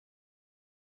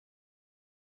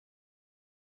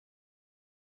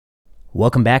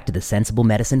Welcome back to the Sensible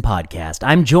Medicine Podcast.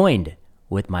 I'm joined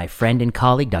with my friend and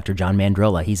colleague, Dr. John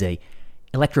Mandrola. He's a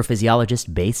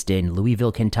electrophysiologist based in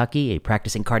Louisville, Kentucky, a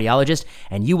practicing cardiologist,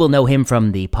 and you will know him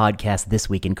from the podcast This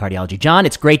Week in Cardiology. John,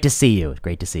 it's great to see you. It's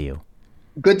great to see you.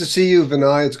 Good to see you,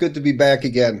 Vinay. It's good to be back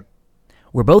again.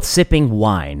 We're both sipping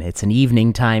wine. It's an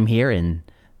evening time here in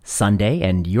Sunday,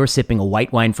 and you're sipping a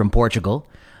white wine from Portugal.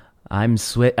 I'm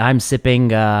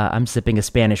sipping a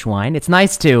Spanish wine. It's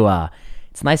nice to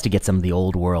get some of the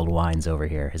old world wines over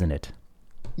here, isn't it?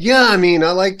 Yeah, I mean,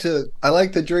 I like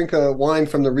to drink a wine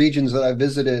from the regions that I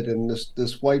visited, and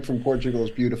this white from Portugal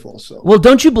is beautiful. So, well,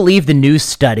 don't you believe the new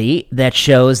study that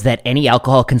shows that any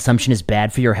alcohol consumption is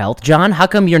bad for your health, John? How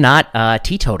come you're not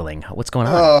teetotaling? What's going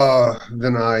on?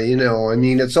 Vinay, I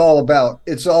mean, it's all about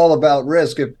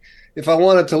risk. If I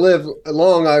wanted to live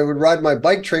long, I would ride my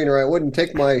bike trainer. I wouldn't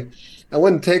take my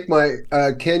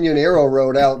Canyon Arrow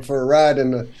Road out for a ride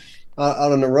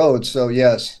out on the road. So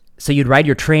yes. So you'd ride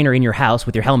your trainer in your house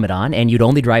with your helmet on, and you'd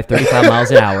only drive 35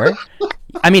 miles an hour.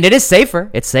 I mean, it is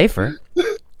safer. It's safer.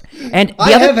 And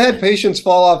I have had patients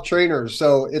fall off trainers,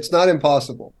 so it's not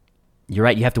impossible. You're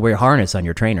right. You have to wear a harness on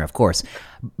your trainer, of course.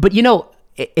 But,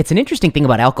 it's an interesting thing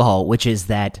about alcohol, which is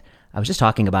that I was just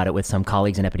talking about it with some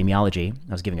colleagues in epidemiology.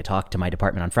 I was giving a talk to my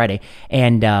department on Friday,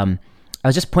 and I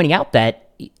was just pointing out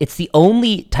that it's the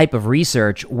only type of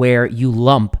research where you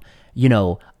lump,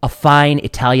 a fine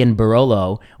Italian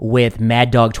Barolo with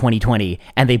Mad Dog 2020,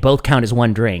 and they both count as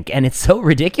one drink. And it's so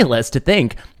ridiculous to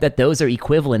think that those are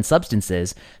equivalent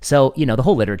substances. So, the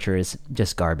whole literature is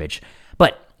just garbage.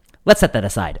 But let's set that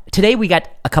aside. Today, we got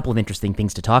a couple of interesting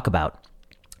things to talk about.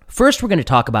 First, we're going to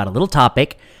talk about a little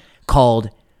topic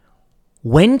called,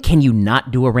 when can you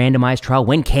not do a randomized trial?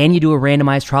 When can you do a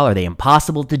randomized trial? Are they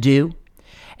impossible to do?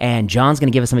 And John's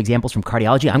going to give us some examples from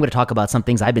cardiology. I'm going to talk about some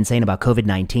things I've been saying about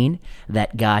COVID-19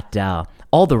 that got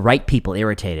all the right people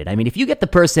irritated. I mean, if you get the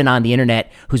person on the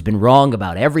internet who's been wrong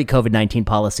about every COVID-19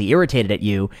 policy irritated at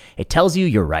you, it tells you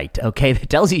you're right, okay? It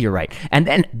tells you you're right.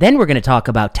 And then we're going to talk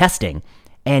about testing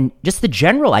and just the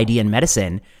general idea in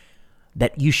medicine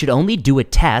that you should only do a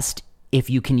test if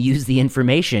you can use the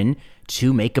information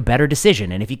to make a better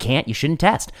decision. And if you can't, you shouldn't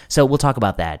test. So we'll talk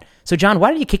about that. So John, why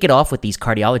don't you kick it off with these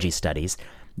cardiology studies?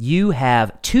 You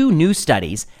have two new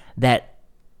studies that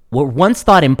were once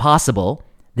thought impossible.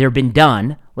 They've been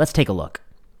done. Let's take a look.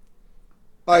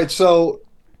 All right, so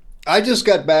I just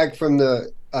got back from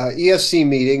the ESC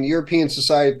meeting, European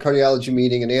Society of Cardiology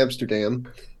meeting in Amsterdam,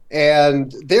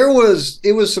 and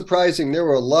it was surprising. There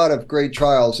were a lot of great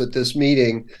trials at this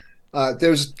meeting.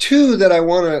 There's two that I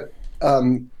want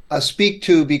to speak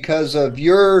to because of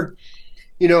you're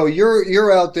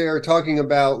out there talking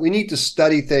about we need to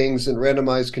study things in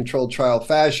randomized controlled trial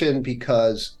fashion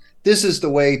because this is the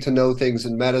way to know things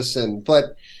in medicine.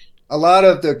 But a lot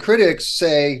of the critics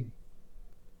say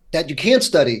that you can't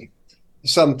study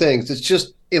some things. It's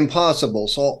just impossible.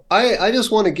 So I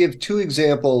just want to give two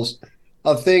examples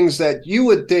of things that you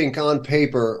would think on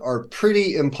paper are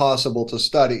pretty impossible to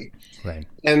study. Right.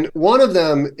 And one of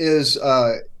them is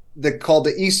called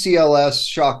the ECLS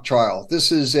shock trial.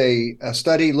 This is a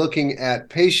study looking at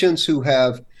patients who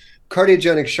have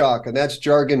cardiogenic shock, and that's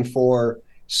jargon for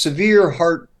severe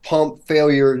heart pump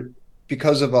failure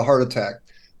because of a heart attack.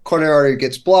 Coronary artery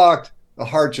gets blocked, the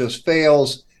heart just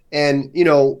fails, and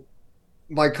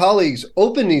my colleagues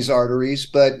open these arteries,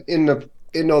 but in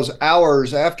those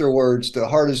hours afterwards, the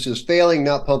heart is just failing,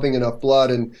 not pumping enough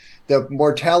blood, and the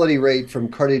mortality rate from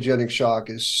cardiogenic shock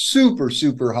is super,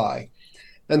 super high.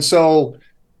 And so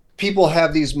people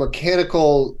have these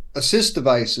mechanical assist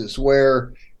devices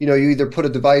where, you either put a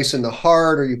device in the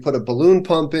heart or you put a balloon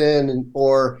pump in,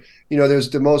 or, there's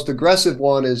the most aggressive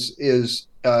one is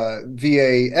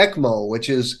VA ECMO, which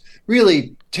is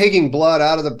really taking blood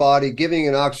out of the body, giving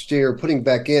an oxygen or putting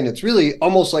back in. It's really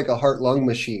almost like a heart-lung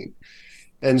machine.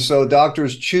 And so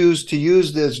doctors choose to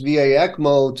use this VA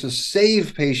ECMO to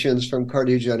save patients from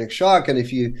cardiogenic shock. And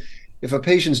if a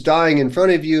patient's dying in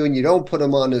front of you and you don't put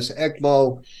them on this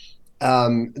ECMO,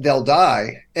 they'll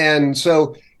die. And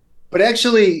so, but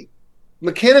actually,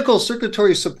 mechanical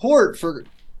circulatory support for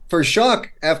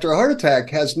shock after a heart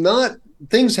attack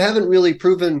things haven't really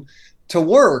proven to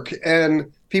work.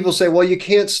 And people say, well, you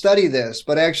can't study this.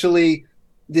 But actually,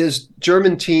 this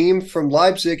German team from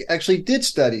Leipzig actually did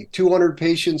study. 200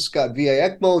 patients got VA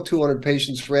ECMO, 200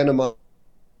 patients randomized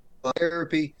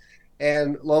therapy.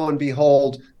 And lo and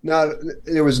behold,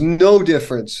 there was no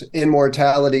difference in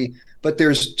mortality, but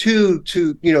there's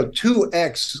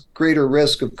 2x greater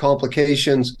risk of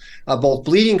complications, both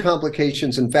bleeding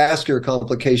complications and vascular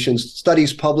complications.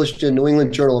 Studies published in New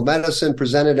England Journal of Medicine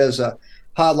presented as a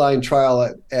hotline trial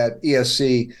at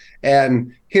ESC.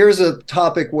 And here's a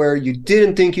topic where you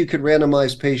didn't think you could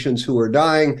randomize patients who are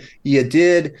dying. You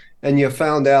did, and you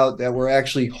found out that we're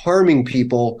actually harming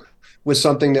people with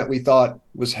something that we thought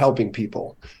was helping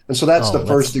people. And so that's the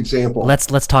first example.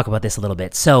 Let's talk about this a little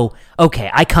bit. So,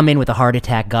 okay, I come in with a heart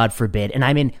attack, God forbid, and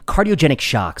I'm in cardiogenic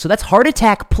shock. So that's heart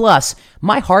attack plus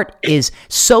my heart is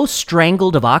so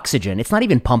strangled of oxygen, it's not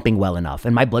even pumping well enough,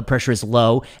 and my blood pressure is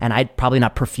low, and I'm probably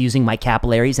not perfusing my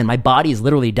capillaries, and my body is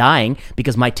literally dying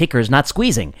because my ticker is not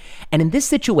squeezing. And in this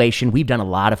situation, we've done a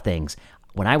lot of things.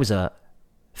 When I was a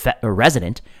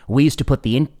resident, we used to put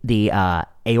the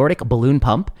aortic balloon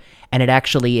pump, and it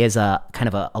actually is a kind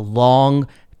of a long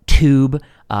tube,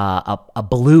 a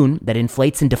balloon that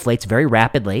inflates and deflates very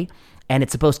rapidly, and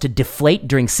it's supposed to deflate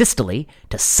during systole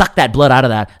to suck that blood out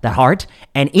of the heart,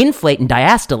 and inflate and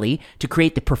diastole to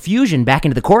create the perfusion back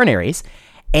into the coronaries.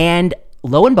 And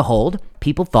lo and behold,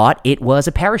 people thought it was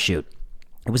a parachute.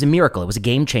 It was a miracle. It was a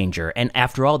game changer. And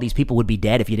after all, these people would be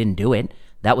dead if you didn't do it.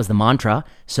 That was the mantra.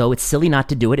 So it's silly not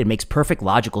to do it. It makes perfect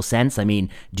logical sense. I mean,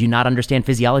 do you not understand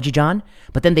physiology, John?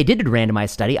 But then they did a randomized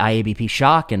study, IABP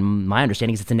shock, and my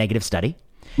understanding is it's a negative study.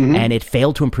 Mm-hmm. And it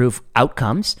failed to improve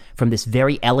outcomes from this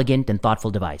very elegant and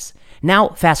thoughtful device. Now,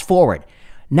 fast forward.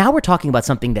 Now we're talking about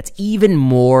something that's even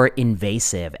more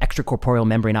invasive, extracorporeal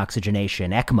membrane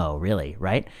oxygenation, ECMO, really,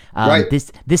 right? Right.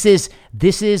 This is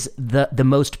the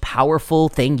most powerful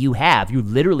thing you have. You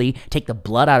literally take the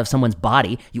blood out of someone's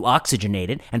body, you oxygenate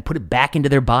it, and put it back into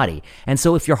their body. And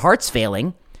so if your heart's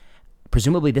failing,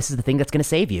 presumably this is the thing that's going to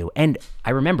save you. And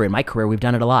I remember in my career, we've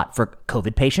done it a lot for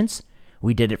COVID patients.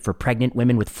 We did it for pregnant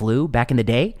women with flu back in the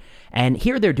day. And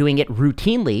here they're doing it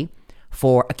routinely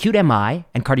for acute MI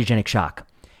and cardiogenic shock.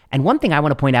 And one thing I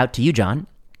want to point out to you, John,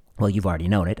 well, you've already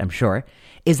known it, I'm sure,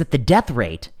 is that the death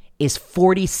rate is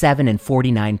 47 and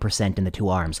 49% in the two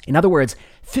arms. In other words,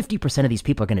 50% of these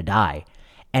people are going to die.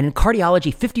 And in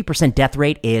cardiology, 50% death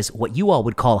rate is what you all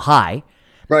would call high.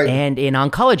 Right. And in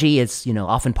oncology, it's,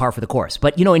 often par for the course.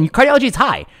 But, in cardiology, it's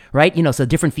high, right? So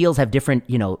different fields have different,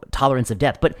 tolerance of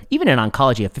death. But even in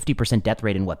oncology, a 50% death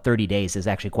rate in 30 days is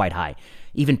actually quite high.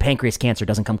 Even pancreas cancer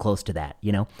doesn't come close to that,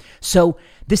 So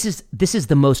this is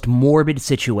the most morbid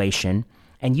situation,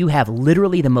 and you have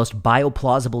literally the most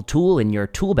bioplausible tool in your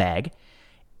tool bag.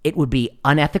 It would be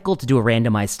unethical to do a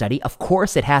randomized study. Of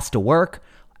course, it has to work.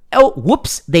 Oh,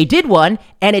 whoops, they did one,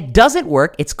 and it doesn't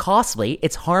work. It's costly,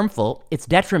 it's harmful, it's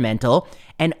detrimental,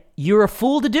 and you're a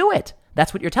fool to do it.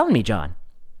 That's what you're telling me, John.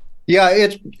 Yeah,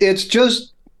 it's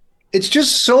just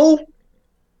so.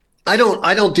 I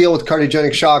don't deal with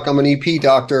cardiogenic shock. I'm an EP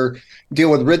doctor,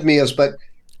 deal with arrhythmias, but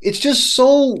it's just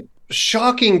so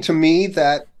shocking to me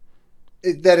that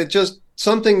it just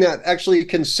something that actually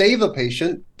can save a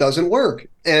patient doesn't work.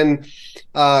 And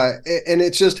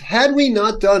it's just had we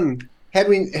not done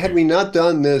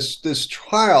this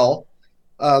trial,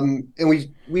 and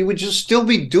we would just still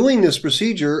be doing this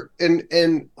procedure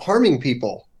and harming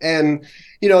people. And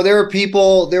there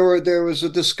was a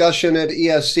discussion at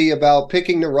ESC about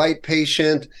picking the right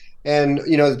patient, and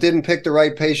didn't pick the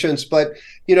right patients. But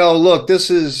look, this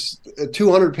is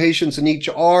 200 patients in each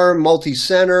arm,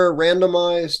 multi-center,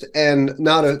 randomized, and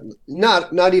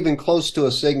not even close to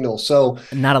a signal. So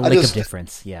not a lick of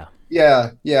difference. Yeah.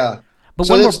 Yeah. But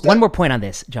so one more point on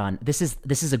this, John. This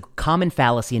is a common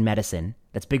fallacy in medicine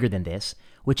that's bigger than this,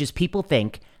 which is people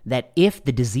think that if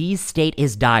the disease state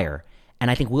is dire, and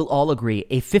I think we'll all agree,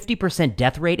 a 50%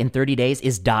 death rate in 30 days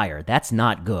is dire. That's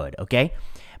not good, okay?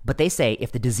 But they say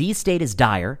if the disease state is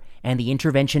dire and the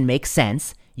intervention makes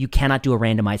sense, you cannot do a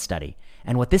randomized study.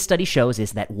 And what this study shows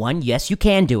is that 1, yes, you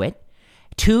can do it.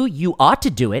 2, you ought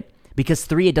to do it, because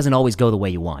 3, it doesn't always go the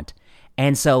way you want.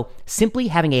 And so simply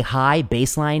having a high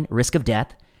baseline risk of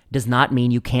death does not mean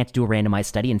you can't do a randomized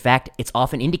study. In fact, it's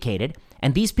often indicated.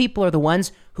 And these people are the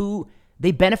ones who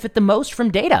they benefit the most from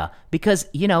data because,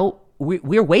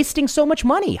 we're wasting so much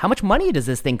money. How much money does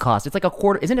this thing cost? It's like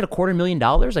isn't it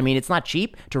 $250,000? I mean, it's not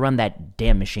cheap to run that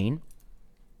damn machine.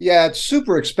 Yeah, it's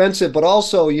super expensive, but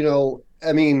also,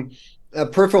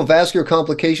 peripheral vascular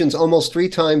complications, almost 3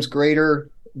 times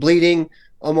greater, bleeding,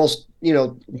 almost,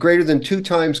 greater than 2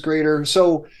 times greater.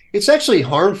 So it's actually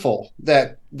harmful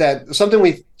that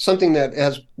something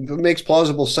that makes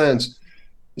plausible sense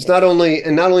is not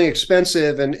only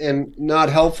expensive and not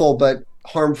helpful, but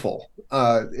harmful.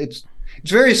 It's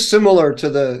very similar to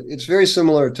the it's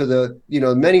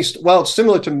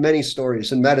similar to many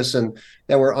stories in medicine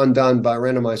that were undone by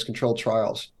randomized controlled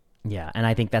trials. Yeah, and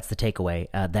I think that's the takeaway,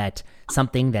 that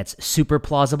something that's super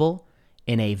plausible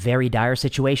in a very dire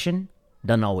situation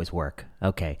doesn't always work.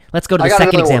 Okay, let's go to the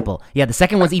second example. Yeah, the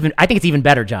second one's I think it's even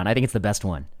better, John. I think it's the best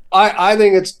one. I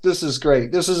think this is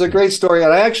great. This is a great story.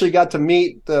 And I actually got to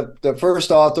meet the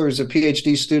first author, who's a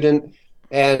PhD student,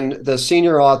 and the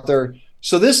senior author.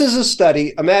 So this is a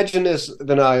study. Imagine this,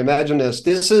 Vinay, imagine this.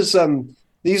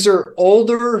 These are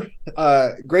older,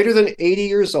 greater than 80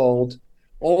 years old,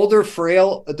 older,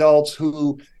 frail adults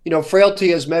who,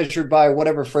 frailty is measured by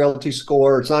whatever frailty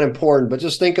score. It's not important, but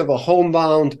just think of a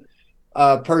homebound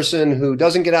person who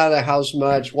doesn't get out of the house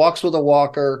much, walks with a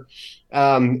walker,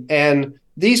 and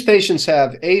these patients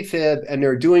have AFib, and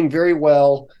they're doing very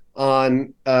well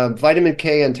on vitamin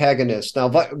K antagonists. Now,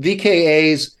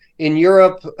 VKAs in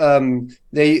Europe,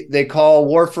 they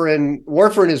call warfarin.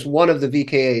 Warfarin is one of the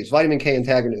VKAs, vitamin K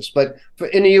antagonists. But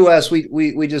in the U.S.,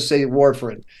 we just say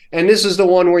warfarin. And this is the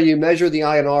one where you measure the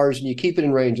INRs and you keep it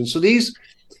in range. And so these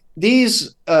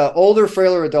older,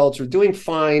 frailer adults are doing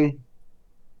fine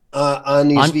on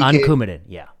these VKAs. On Coumadin,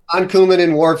 yeah. On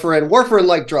Coumadin,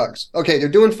 warfarin-like drugs. Okay, they're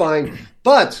doing fine.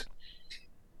 But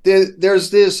there's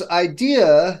this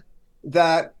idea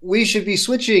that we should be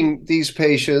switching these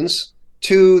patients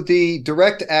to the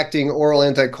direct-acting oral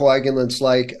anticoagulants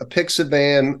like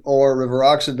apixaban or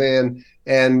rivaroxaban.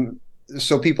 And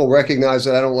so people recognize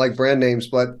that I don't like brand names,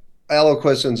 but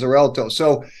Eliquis and Xarelto.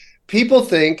 So people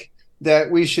think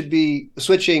that we should be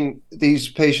switching these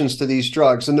patients to these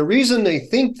drugs. And the reason they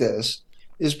think this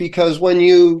is because when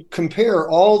you compare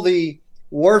all the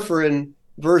warfarin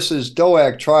versus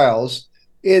DOAC trials,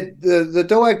 the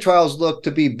DOAC trials look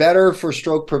to be better for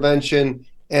stroke prevention,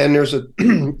 and there's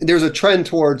a trend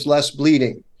towards less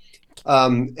bleeding,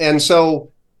 and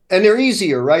they're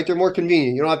easier, right? They're more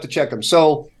convenient. You don't have to check them.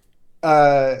 So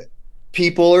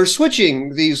people are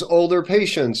switching these older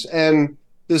patients, and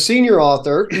the senior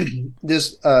author,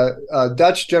 this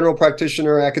Dutch general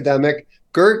practitioner academic,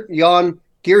 Gert-Jan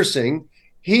Geersing,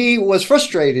 he was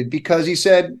frustrated because he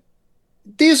said,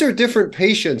 these are different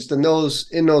patients than those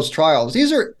in those trials.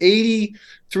 These are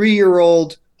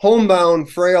 83-year-old homebound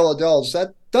frail adults.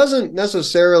 That doesn't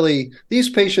necessarily,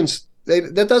 these patients,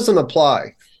 that doesn't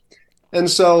apply. And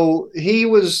so he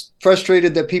was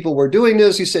frustrated that people were doing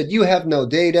this. He said, you have no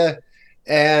data.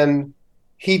 And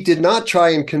he did not try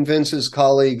and convince his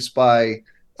colleagues by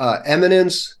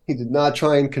eminence. He did not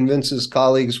try and convince his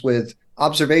colleagues with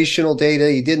observational data.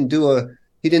 He didn't do a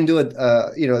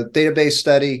database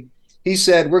study. He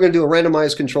said, we're going to do a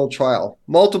randomized controlled trial,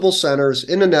 multiple centers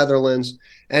in the Netherlands,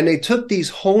 and they took these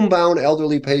homebound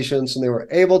elderly patients and they were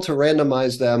able to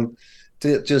randomize them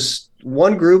to just,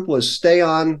 one group was stay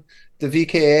on the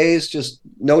VKAs, just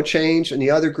no change, and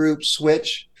the other group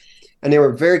switch. And they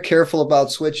were very careful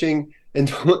about switching.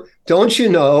 And don't you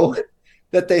know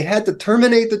that they had to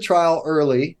terminate the trial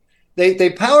early? They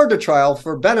powered the trial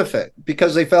for benefit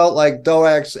because they felt like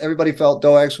everybody felt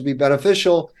DOACs would be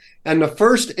beneficial. And the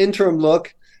first interim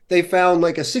look, they found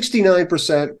like a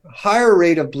 69% higher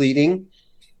rate of bleeding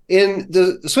in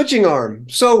the switching arm.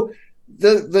 So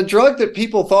the drug that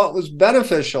people thought was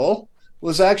beneficial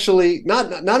was actually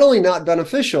not only not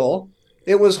beneficial,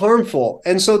 it was harmful.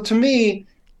 And so to me,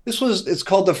 it's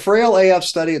called the Frail AF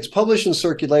study. It's published in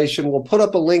Circulation. We'll put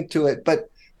up a link to it. But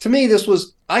to me,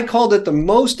 I called it the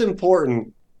most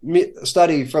important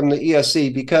study from the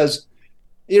ESC because,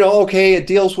 it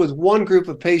deals with one group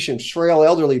of patients, frail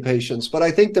elderly patients. But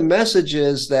I think the message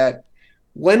is that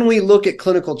when we look at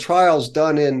clinical trials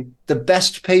done in the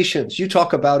best patients, you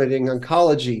talk about it in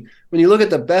oncology, when you look at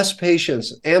the best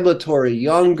patients, ambulatory,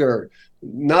 younger,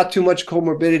 not too much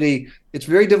comorbidity, it's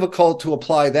very difficult to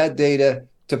apply that data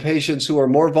to patients who are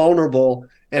more vulnerable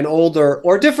and older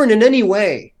or different in any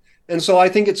way. And so I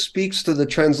think it speaks to the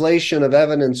translation of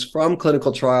evidence from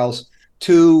clinical trials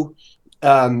to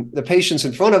the patients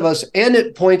in front of us. And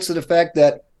it points to the fact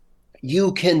that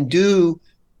you can do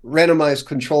randomized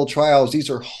controlled trials. These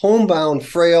are homebound,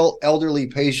 frail, elderly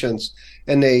patients.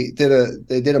 And they did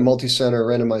a multi-center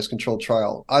randomized controlled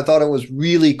trial. I thought it was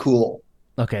really cool.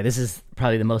 Okay, this is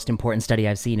probably the most important study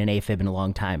I've seen in AFib in a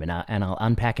long time, and I'll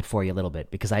unpack it for you a little bit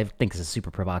because I think this is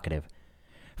super provocative.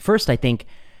 First, I think,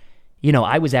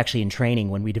 I was actually in training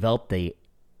when we developed the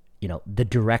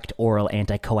direct oral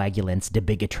anticoagulants,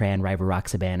 dabigatran,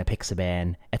 rivaroxaban,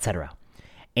 apixaban, etc.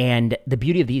 And the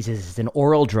beauty of these is it's an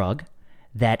oral drug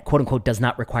that, quote unquote, does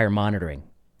not require monitoring.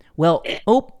 Well,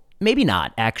 maybe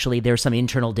not. Actually, there's some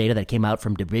internal data that came out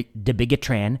from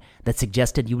dabigatran that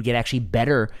suggested you would get actually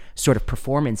better sort of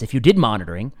performance if you did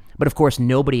monitoring. But of course,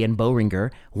 nobody in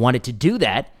Boehringer wanted to do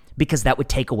that because that would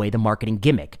take away the marketing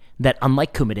gimmick that,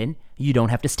 unlike Coumadin, you don't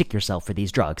have to stick yourself for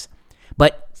these drugs.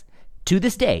 But to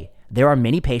this day, there are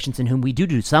many patients in whom we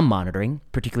do some monitoring,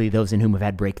 particularly those in whom have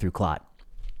had breakthrough clot.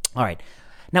 All right.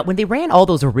 Now, when they ran all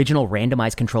those original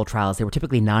randomized control trials, they were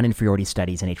typically non-inferiority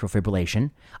studies in atrial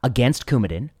fibrillation against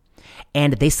Coumadin.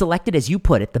 And they selected, as you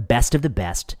put it, the best of the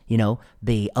best,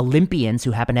 the Olympians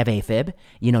who happen to have AFib,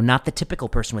 not the typical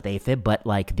person with AFib, but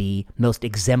like the most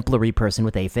exemplary person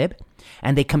with AFib.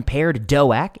 And they compared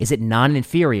DOAC, is it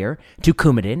non-inferior, to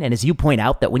Coumadin. And as you point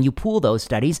out, that when you pool those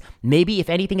studies, maybe, if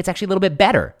anything, it's actually a little bit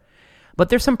better. But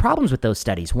there's some problems with those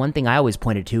studies. One thing I always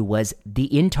pointed to was the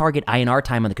in-target INR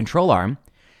time on the control arm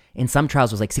in some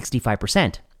trials was like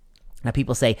 65%. Now,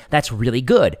 people say, that's really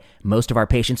good. Most of our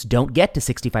patients don't get to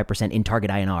 65%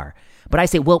 in-target INR. But I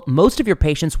say, well, most of your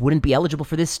patients wouldn't be eligible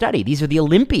for this study. These are the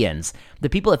Olympians. The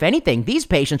people, if anything, these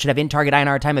patients should have in-target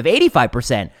INR time of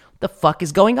 85%. What the fuck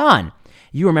is going on?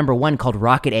 You remember one called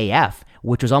Rocket AF,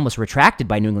 which was almost retracted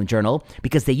by New England Journal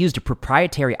because they used a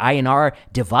proprietary INR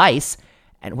device.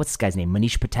 And what's this guy's name?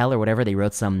 Manish Patel or whatever. They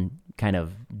wrote some kind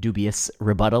of dubious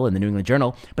rebuttal in the New England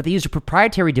Journal. But they used a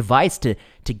proprietary device to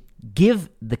give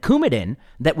the Coumadin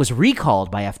that was recalled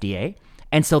by FDA.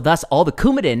 And so thus all the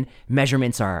Coumadin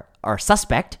measurements are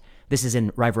suspect. This is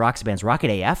in rivaroxaban's Rocket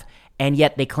AF. And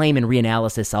yet they claim in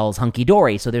reanalysis all's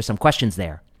hunky-dory. So there's some questions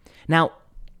there. Now,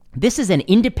 this is an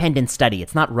independent study.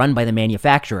 It's not run by the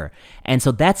manufacturer. And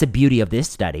so that's the beauty of this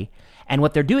study. And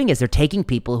what they're doing is they're taking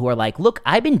people who are like, look,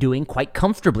 I've been doing quite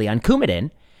comfortably on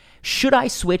Coumadin. Should I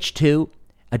switch to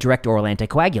a direct oral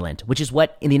anticoagulant, which is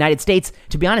what in the United States,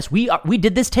 to be honest, we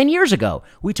did this 10 years ago.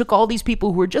 We took all these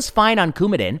people who were just fine on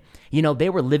Coumadin. They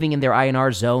were living in their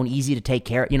INR zone, easy to take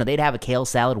care. They'd have a kale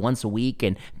salad once a week.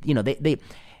 And,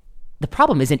 the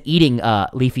problem isn't eating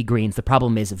leafy greens. The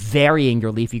problem is varying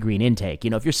your leafy green intake.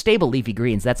 If you're stable leafy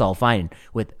greens, that's all fine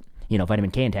with,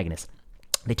 vitamin K antagonists.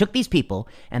 They took these people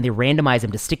and they randomized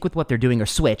them to stick with what they're doing or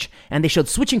switch. And they showed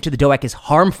switching to the DOAC is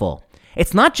harmful.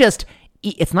 It's not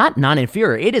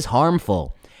non-inferior. It is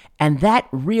harmful. And that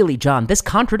really, John, this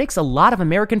contradicts a lot of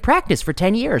American practice for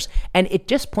 10 years. And it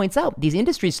just points out these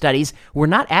industry studies were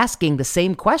not asking the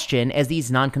same question as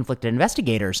these non-conflicted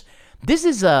investigators. This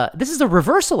is a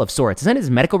reversal of sorts, isn't it? It's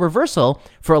a medical reversal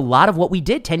for a lot of what we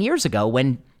did 10 years ago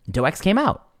when DOACs came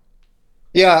out.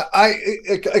 Yeah, I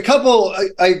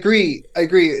agree.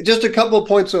 Just a couple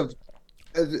points of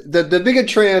the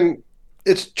dabigatran.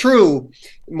 It's true.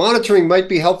 Monitoring might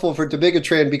be helpful for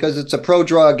dabigatran because it's a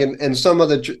prodrug, and some of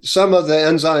the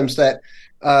enzymes that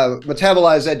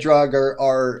metabolize that drug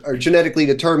are genetically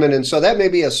determined, and so that may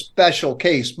be a special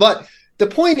case. But the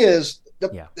point is,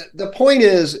 the point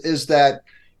is that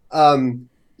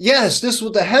yes,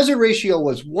 the hazard ratio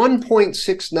was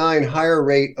 1.69 higher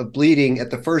rate of bleeding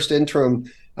at the first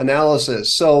interim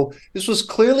analysis. So this was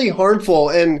clearly harmful.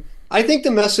 And I think the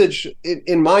message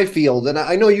in my field, and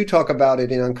I know you talk about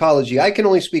it in oncology, I can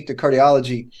only speak to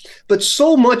cardiology, but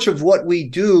so much of what we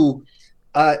do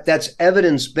that's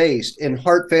evidence-based in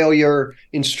heart failure,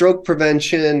 in stroke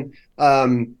prevention,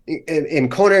 in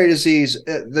coronary disease,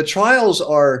 the trials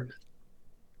are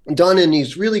done in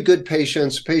these really good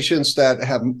patients that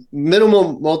have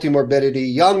minimal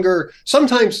multimorbidity, younger.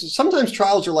 Sometimes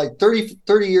trials are like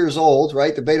 30 years old,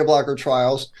 right? The beta blocker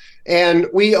trials. And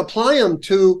we apply them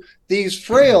to these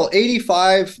frail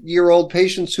 85-year-old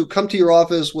patients who come to your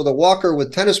office with a walker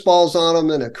with tennis balls on them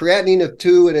and a creatinine of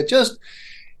 2. And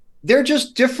they're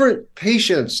just different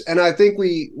patients. And I think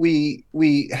we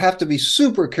have to be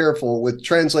super careful with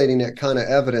translating that kind of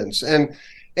evidence. And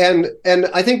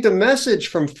I think the message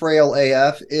from Frail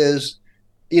AF is,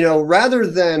 rather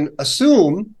than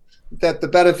assume that the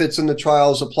benefits in the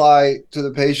trials apply to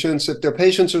the patients, if their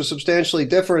patients are substantially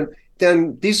different,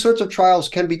 then these sorts of trials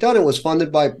can be done. It was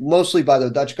funded mostly by the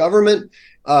Dutch government.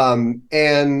 And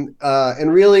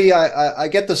really, I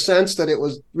get the sense that it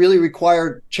was really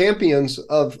required champions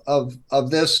of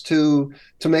this to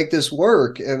make this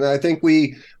work. And I think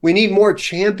we need more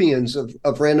champions of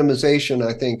randomization,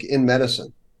 I think, in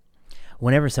medicine.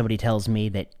 Whenever somebody tells me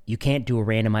that you can't do a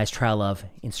randomized trial of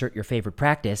insert your favorite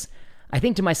practice, I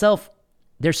think to myself,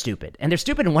 they're stupid. And they're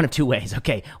stupid in one of two ways.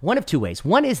 Okay, one of two ways.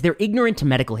 One is they're ignorant to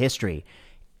medical history.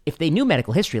 If they knew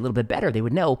medical history a little bit better, they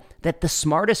would know that the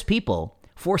smartest people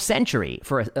for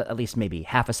at least maybe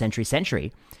half a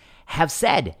century, have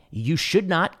said you should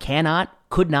not, cannot,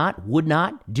 could not, would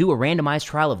not do a randomized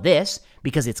trial of this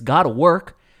because it's got to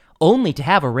work, only to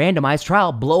have a randomized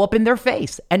trial blow up in their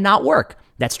face and not work.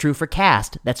 That's true for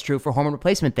CAST. That's true for hormone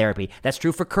replacement therapy. That's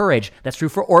true for Courage. That's true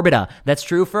for Orbita. That's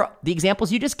true for the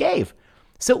examples you just gave.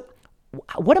 So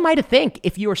what am I to think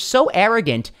if you're so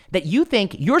arrogant that you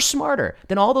think you're smarter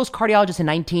than all those cardiologists in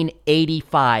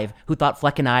 1985 who thought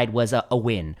flecainide was a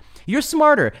win? You're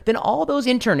smarter than all those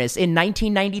internists in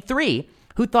 1993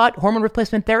 who thought hormone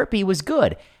replacement therapy was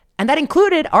good. And that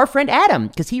included our friend Adam,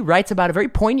 because he writes about it very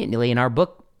poignantly in our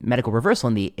book, Medical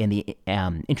Reversal, in the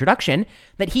introduction,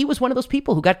 that he was one of those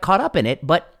people who got caught up in it,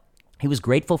 but he was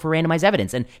grateful for randomized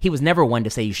evidence. And he was never one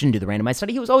to say you shouldn't do the randomized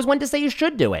study. He was always one to say you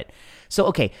should do it.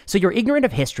 So you're ignorant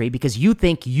of history because you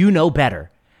think you know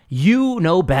better. You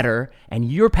know better,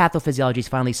 and your pathophysiology is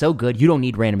finally so good, you don't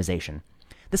need randomization.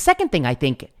 The second thing I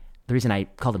think, the reason I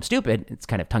call them stupid, it's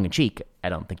kind of tongue-in-cheek. I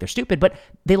don't think they're stupid, but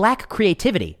they lack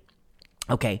creativity.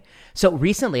 Okay, so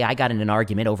recently I got in an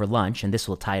argument over lunch, and this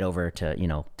will tie it over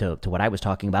to what I was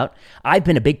talking about. I've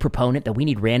been a big proponent that we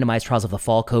need randomized trials of the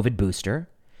fall COVID booster,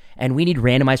 and we need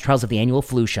randomized trials of the annual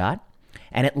flu shot.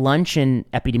 And at lunch in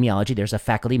epidemiology, there's a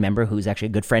faculty member who's actually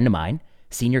a good friend of mine,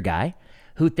 senior guy,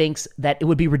 who thinks that it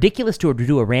would be ridiculous to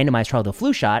do a randomized trial of the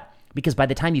flu shot because by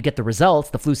the time you get the results,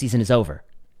 the flu season is over.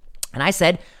 And I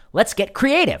said, let's get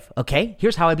creative, okay?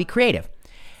 Here's how I be creative.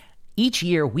 Each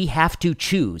year, we have to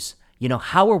choose,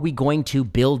 how are we going to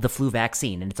build the flu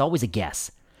vaccine? And it's always a guess.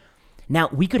 Now,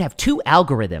 we could have two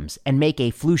algorithms and make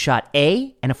a flu shot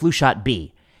A and a flu shot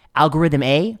B. Algorithm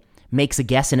A makes a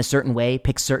guess in a certain way,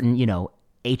 picks certain,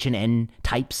 H and N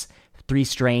types, 3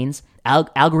 strains.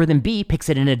 Algorithm B picks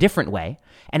it in a different way.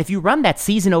 And if you run that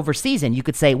season over season, you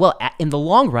could say, well, in the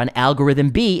long run, algorithm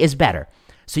B is better.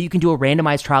 So you can do a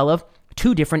randomized trial of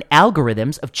 2 different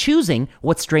algorithms of choosing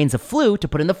what strains of flu to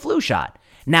put in the flu shot.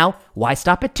 Now, why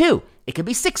stop at 2? It could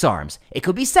be 6 arms. It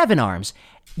could be 7 arms.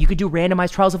 You could do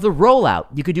randomized trials of the rollout.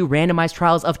 You could do randomized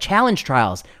trials of challenge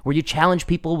trials where you challenge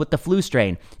people with the flu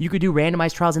strain. You could do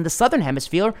randomized trials in the southern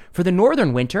hemisphere for the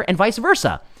northern winter and vice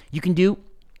versa. You can do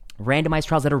randomized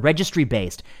trials that are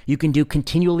registry-based. You can do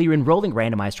continually enrolling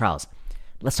randomized trials.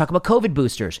 Let's talk about COVID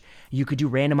boosters. You could do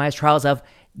randomized trials of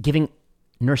giving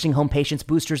nursing home patients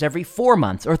boosters every 4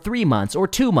 months or 3 months or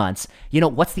 2 months.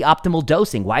 What's the optimal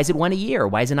dosing? Why is it 1 a year?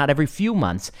 Why is it not every few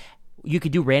months? You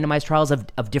could do randomized trials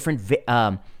of different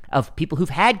of people who've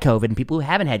had COVID and people who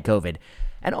haven't had COVID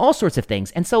and all sorts of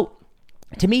things. And so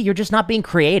to me, you're just not being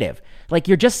creative. Like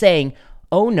you're just saying,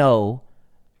 oh no,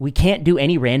 we can't do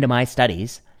any randomized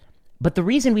studies. But the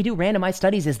reason we do randomized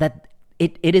studies is that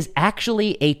it is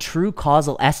actually a true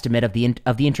causal estimate of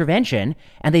the intervention,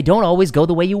 and they don't always go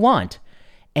the way you want.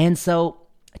 And so,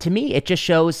 to me, it just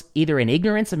shows either an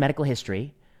ignorance of medical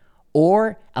history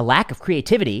or a lack of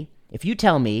creativity if you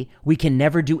tell me we can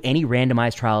never do any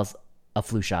randomized trials of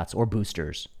flu shots or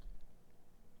boosters.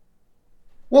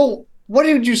 Well, what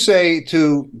did you say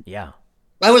to? Yeah,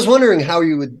 I was wondering how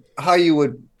you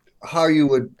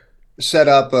would set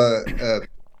up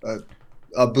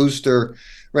a booster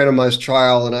randomized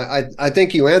trial, and I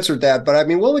think you answered that. But I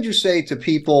mean, what would you say to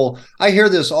people? I hear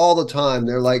this all the time.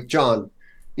 They're like, John,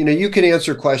 you can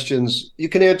answer questions. You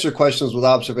can answer questions with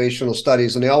observational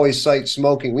studies, and they always cite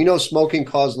smoking. We know smoking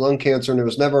caused lung cancer, and there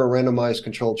was never a randomized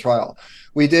controlled trial.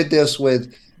 We did this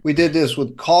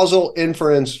with causal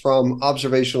inference from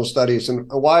observational studies, and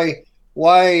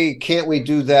why can't we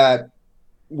do that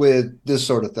with this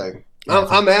sort of thing? Yeah,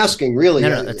 I'm asking, really.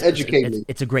 No, educate me.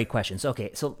 It's a great question. So, okay,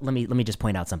 so let me just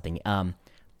point out something.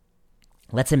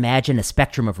 Let's imagine a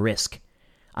spectrum of risk.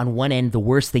 On one end, the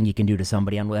worst thing you can do to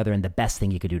somebody. On the other end, the best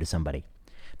thing you could do to somebody.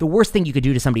 The worst thing you could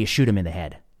do to somebody is shoot him in the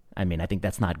head. I mean, I think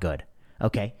that's not good.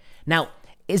 Okay. Now,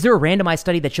 is there a randomized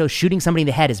study that shows shooting somebody in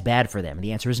the head is bad for them?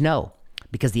 The answer is no,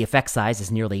 because the effect size is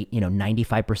nearly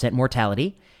 95%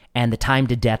 mortality, and the time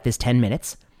to death is 10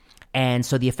 minutes, and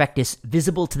so the effect is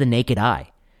visible to the naked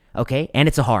eye. Okay, and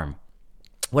it's a harm.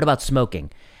 What about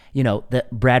smoking? The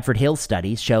Bradford Hill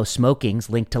studies show smoking's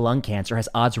linked to lung cancer has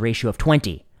odds ratio of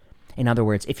 20. In other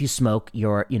words, if you smoke,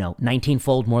 you're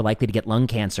 19-fold more likely to get lung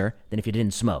cancer than if you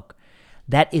didn't smoke.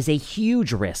 That is a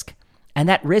huge risk, and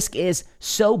that risk is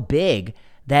so big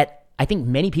that I think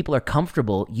many people are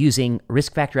comfortable using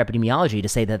risk factor epidemiology to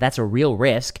say that that's a real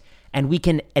risk, and we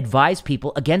can advise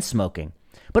people against smoking.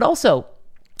 But also,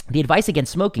 the advice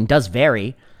against smoking does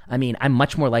vary. I mean, I'm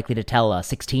much more likely to tell a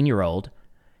 16-year-old,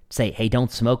 say, hey,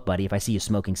 don't smoke, buddy, if I see you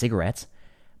smoking cigarettes.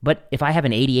 But if I have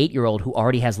an 88-year-old who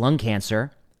already has lung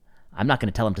cancer, I'm not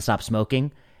going to tell him to stop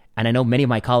smoking. And I know many of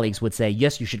my colleagues would say,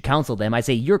 yes, you should counsel them. I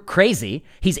say, you're crazy.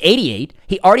 He's 88.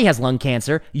 He already has lung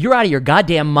cancer. You're out of your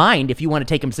goddamn mind if you want to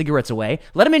take him cigarettes away.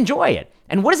 Let him enjoy it.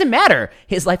 And what does it matter?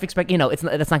 His life expectancy,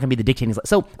 that's not going to be the dictating.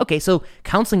 So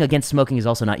counseling against smoking is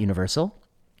also not universal.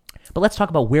 But let's talk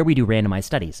about where we do randomized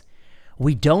studies.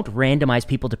 We don't randomize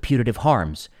people to putative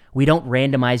harms. We don't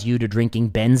randomize you to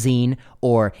drinking benzene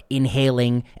or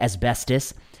inhaling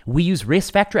asbestos. We use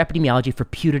risk factor epidemiology for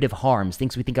putative harms,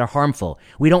 things we think are harmful.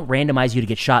 We don't randomize you to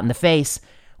get shot in the face.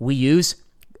 You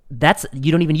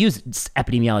don't even use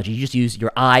epidemiology. You just use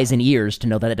your eyes and ears to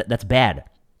know that that's bad.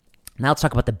 Now let's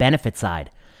talk about the benefit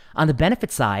side. On the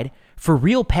benefit side, for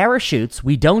real parachutes,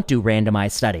 we don't do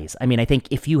randomized studies. I mean, I think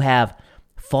if you have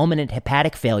fulminant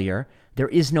hepatic failure, there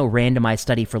is no randomized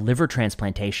study for liver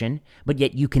transplantation, but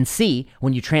yet you can see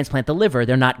when you transplant the liver,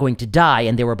 they're not going to die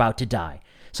and they were about to die.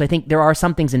 So I think there are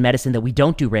some things in medicine that we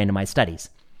don't do randomized studies.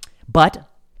 But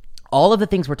all of the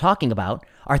things we're talking about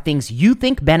are things you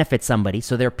think benefit somebody,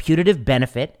 so they're putative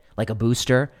benefit, like a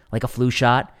booster, like a flu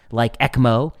shot, like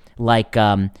ECMO, like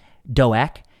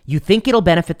DOAC. You think it'll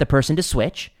benefit the person to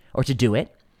switch or to do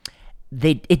it.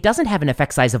 It doesn't have an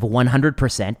effect size of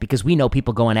 100% because we know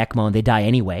people go on ECMO and they die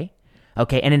anyway.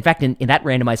 Okay, and in fact, in that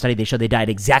randomized study, they showed they died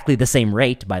exactly the same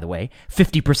rate, by the way.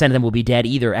 50% of them will be dead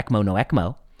either ECMO, no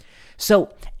ECMO.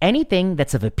 So anything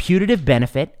that's of a putative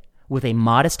benefit with a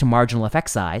modest to marginal effect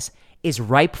size is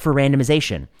ripe for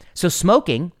randomization. So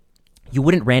smoking, you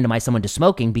wouldn't randomize someone to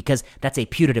smoking because that's a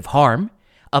putative harm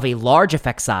of a large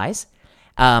effect size.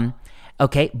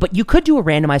 Okay, but you could do a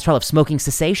randomized trial of smoking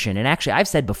cessation. And actually, I've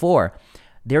said before,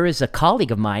 there is a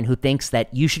colleague of mine who thinks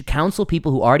that you should counsel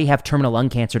people who already have terminal lung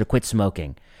cancer to quit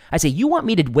smoking. I say, you want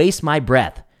me to waste my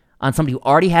breath on somebody who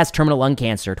already has terminal lung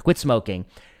cancer to quit smoking?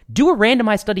 Do a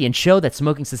randomized study and show that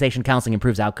smoking cessation counseling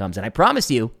improves outcomes. And I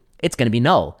promise you, it's going to be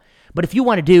null. But if you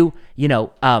want to do,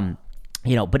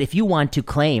 but if you want to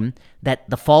claim that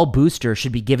the fall booster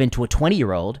should be given to a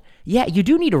 20-year-old, yeah, you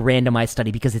do need a randomized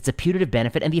study because it's a putative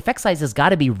benefit and the effect size has got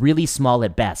to be really small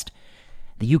at best.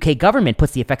 The UK government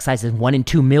puts the effect size in 1 in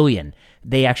 2 million.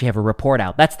 They actually have a report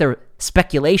out. That's their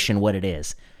speculation what it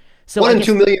is. So 1 in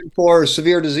 2 million for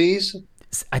severe disease?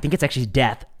 I think it's actually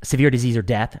death, severe disease or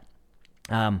death.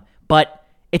 But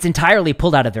it's entirely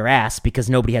pulled out of their ass because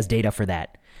nobody has data for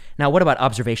that. Now, what about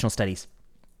observational studies?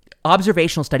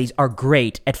 Observational studies are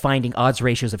great at finding odds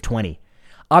ratios of 20.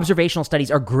 Observational studies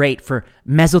are great for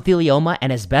mesothelioma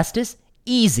and asbestos.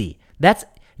 Easy.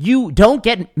 You don't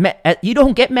get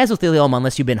mesothelioma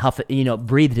unless you've been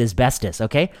breathed asbestos.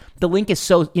 Okay, the link is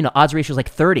so odds ratio is like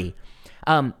 30.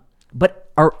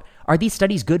 But are these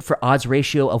studies good for odds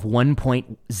ratio of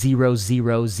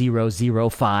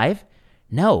 1.00005?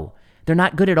 No, they're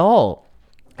not good at all.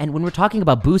 And when we're talking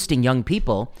about boosting young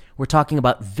people, we're talking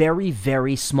about very,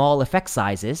 very small effect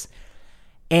sizes,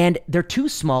 and they're too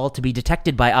small to be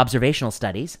detected by observational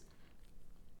studies.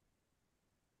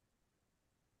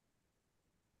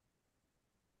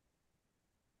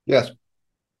 Yes.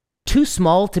 Too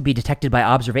small to be detected by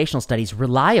observational studies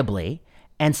reliably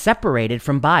and separated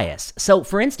from bias. So,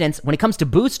 for instance, when it comes to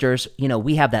boosters,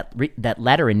 we have that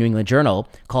letter in New England Journal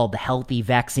called the Healthy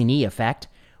Vaccinee Effect,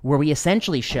 where we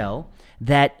essentially show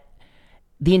that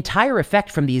the entire effect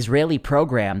from the Israeli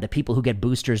program, that people who get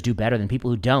boosters do better than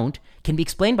people who don't, can be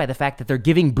explained by the fact that they're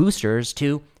giving boosters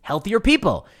to healthier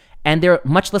people. And they're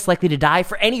much less likely to die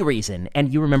for any reason.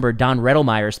 And you remember Don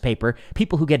Rettelmeyer's paper,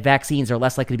 people who get vaccines are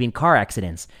less likely to be in car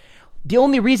accidents. The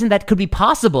only reason that could be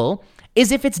possible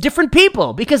is if it's different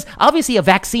people, because obviously a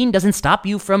vaccine doesn't stop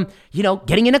you from,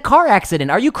 getting in a car accident.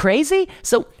 Are you crazy?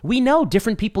 So we know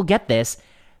different people get this.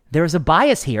 There's a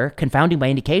bias here, confounding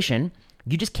by indication.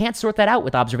 You just can't sort that out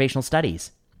with observational studies.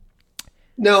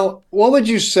 Now, what would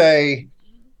you say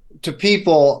to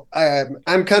people?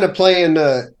 I'm kind of playing.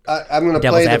 I'm going to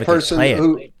play the person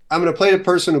I'm going to play the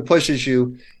person who pushes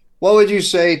you. What would you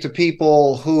say to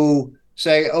people who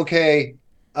say, okay,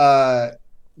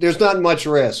 there's not much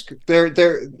risk?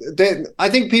 I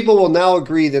think people will now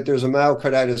agree that there's a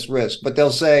myocarditis risk, but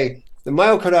they'll say the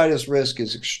myocarditis risk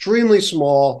is extremely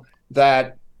small,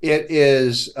 that it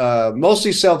is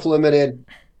mostly self-limited,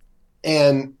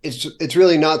 and it's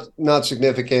really not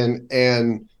significant,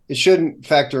 and it shouldn't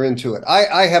factor into it.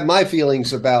 I have my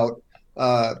feelings about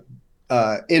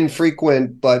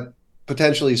infrequent but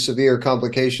potentially severe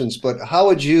complications. But how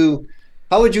would you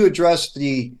address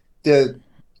the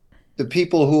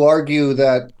people who argue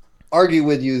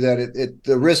with you that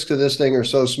the risks of this thing are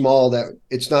so small that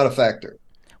it's not a factor?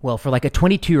 Well, for like a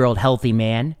 22-year-old healthy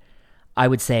man, I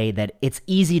would say that it's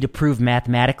easy to prove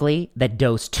mathematically that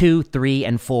dose 2, 3,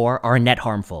 and 4 are net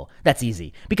harmful. That's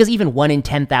easy. Because even 1 in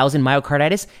 10,000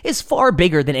 myocarditis is far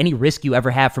bigger than any risk you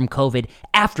ever have from COVID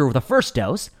after the first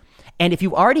dose. And if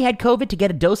you already had COVID to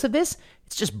get a dose of this,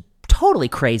 it's just totally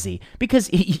crazy, because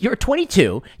you're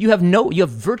 22, you have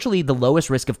virtually the lowest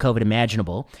risk of COVID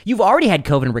imaginable. You've already had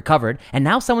COVID and recovered, and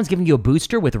now someone's giving you a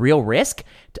booster with real risk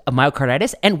of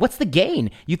myocarditis. And what's the gain?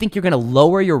 You think you're going to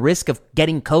lower your risk of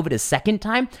getting COVID a second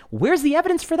time? Where's the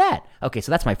evidence for that? Okay,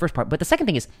 so that's my first part. But the second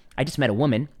thing is, I just met a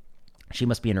woman. She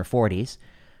must be in her 40s.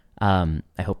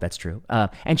 I hope that's true.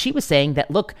 And she was saying that,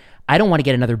 look, I don't want to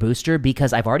get another booster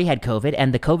because I've already had COVID,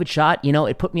 and the COVID shot,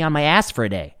 it put me on my ass for a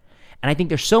day. And I think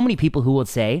there's so many people who will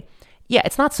say, yeah,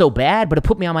 it's not so bad, but it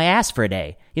put me on my ass for a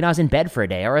day. I was in bed for a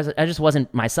day, or I just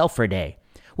wasn't myself for a day.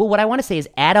 Well, what I want to say is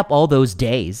add up all those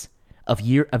days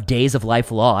of days of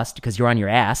life lost because you're on your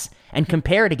ass and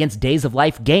compare it against days of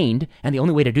life gained. And the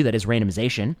only way to do that is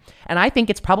randomization. And I think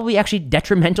it's probably actually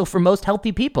detrimental for most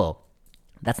healthy people.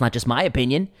 That's not just my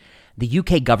opinion. The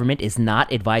UK government is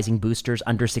not advising boosters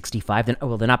under 65.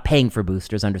 They're not paying for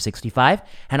boosters under 65.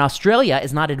 And Australia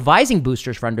is not advising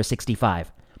boosters for under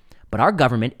 65. But our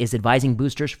government is advising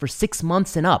boosters for 6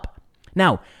 months and up.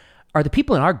 Now, are the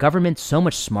people in our government so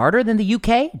much smarter than the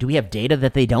UK? Do we have data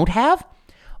that they don't have?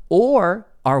 Or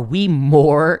are we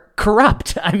more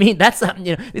corrupt? I mean, that's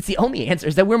it's the only answer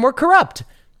is that we're more corrupt.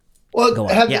 Well,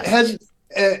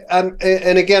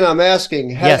 and again, I'm asking,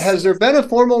 has there been a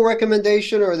formal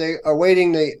recommendation, or are they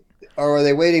awaiting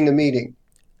the meeting?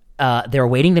 They're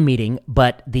awaiting the meeting,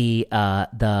 but the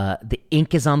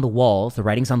ink is on the walls, the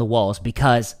writing's on the walls,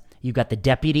 because you've got the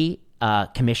deputy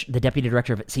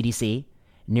director of CDC,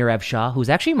 Nirav Shah, who's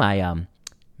actually my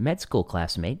med school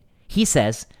classmate. He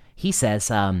says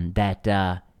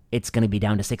that it's going to be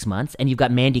down to 6 months. And you've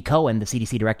got Mandy Cohen, the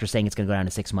CDC director, saying it's going to go down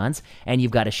to 6 months. And you've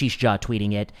got Ashish Jha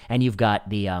tweeting it. And you've got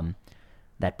the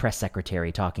that press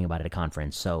secretary talking about it at a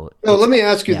conference. So let me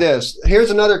ask you this.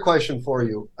 Here's another question for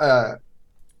you.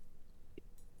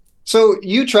 So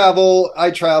you travel, I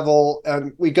travel,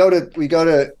 and we go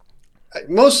to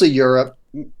mostly Europe,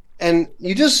 and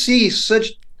you just see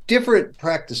such different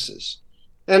practices.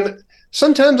 And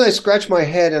sometimes I scratch my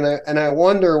head and I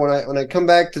wonder when I come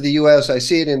back to the US, I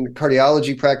see it in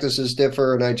cardiology practices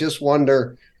differ, and I just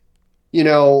wonder,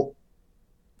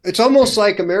 it's almost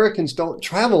like Americans don't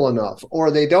travel enough, or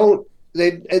we don't,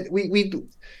 it's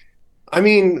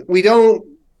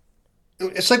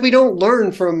like we don't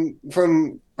learn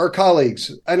from our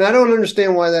colleagues, and I don't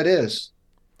understand why that is.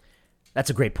 That's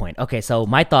a great point. Okay, so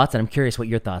my thoughts, and I'm curious what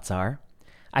your thoughts are.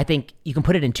 I think you can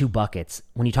put it in two buckets.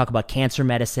 When you talk about cancer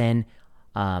medicine,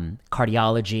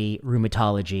 cardiology,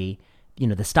 rheumatology,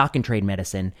 the stock and trade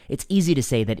medicine, it's easy to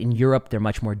say that in Europe, they're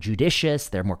much more judicious,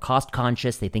 they're more cost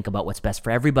conscious, they think about what's best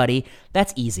for everybody.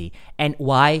 That's easy. And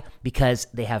why? Because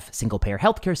they have single payer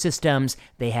healthcare systems,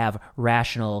 they have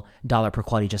rational dollar per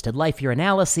quality adjusted life year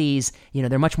analyses,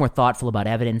 they're much more thoughtful about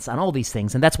evidence on all these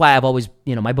things. And that's why I've always,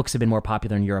 my books have been more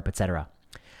popular in Europe, etc.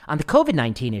 On the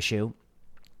COVID-19 issue,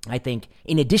 I think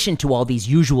in addition to all these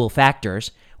usual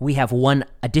factors, we have one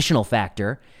additional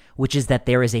factor, which is that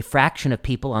there is a fraction of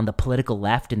people on the political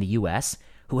left in the U.S.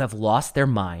 who have lost their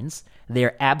minds.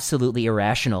 They're absolutely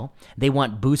irrational. They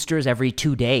want boosters every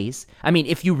 2 days. I mean,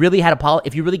 if you really gave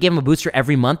them a booster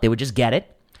every month, they would just get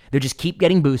it. They'd just keep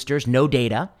getting boosters, no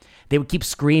data. They would keep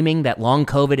screaming that long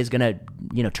COVID is going to,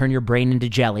 turn your brain into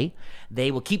jelly.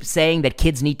 They will keep saying that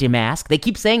kids need to mask. They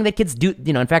keep saying that kids do,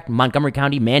 in fact, Montgomery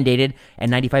County mandated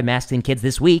N95 masks in kids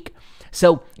this week.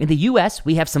 So in the U.S.,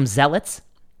 we have some zealots,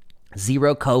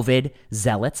 zero COVID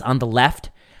zealots on the left.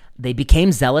 They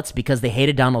became zealots because they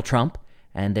hated Donald Trump,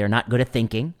 and they're not good at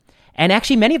thinking. And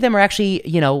actually, many of them are actually,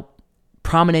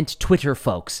 prominent Twitter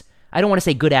folks. I don't want to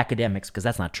say good academics because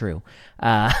that's not true.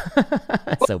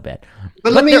 That's so bad.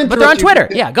 But they're on Twitter.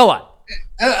 Yeah, go on.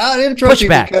 I'll interrupt you.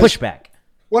 Push back.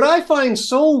 What I find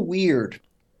so weird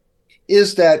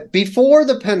is that before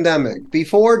the pandemic,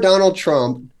 before Donald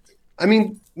Trump,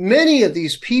 many of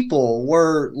these people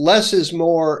were less is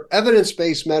more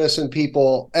evidence-based medicine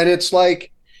people. And it's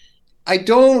like, I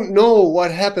don't know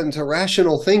what happened to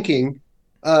rational thinking.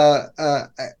 I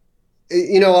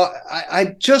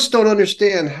just don't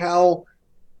understand how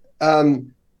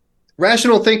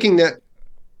rational thinking that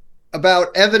about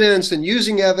evidence and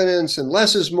using evidence and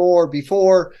less is more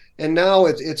before, and now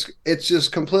it's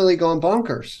just completely gone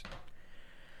bonkers.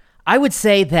 I would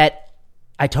say that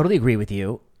I totally agree with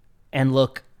you. And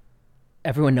look,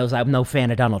 everyone knows I'm no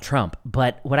fan of Donald Trump,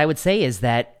 but what I would say is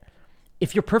that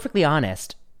if you're perfectly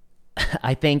honest,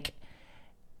 I think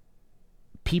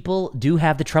people do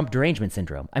have the Trump derangement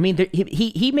syndrome. I mean,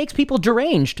 he makes people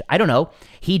deranged. I don't know.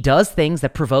 He does things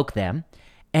that provoke them,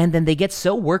 and then they get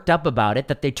so worked up about it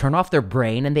that they turn off their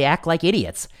brain and they act like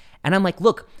idiots. And I'm like,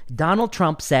 look, Donald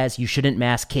Trump says you shouldn't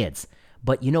mask kids.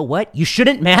 But you know what? You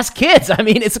shouldn't mask kids. I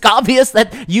mean, it's obvious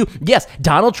that yes,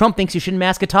 Donald Trump thinks you shouldn't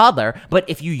mask a toddler, but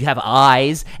if you have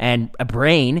eyes and a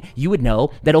brain, you would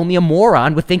know that only a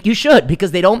moron would think you should,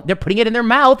 because they're putting it in their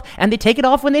mouth and they take it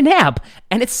off when they nap.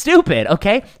 And it's stupid,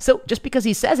 okay? So just because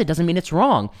he says it doesn't mean it's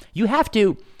wrong.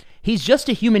 He's just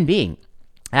a human being.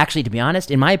 Actually, to be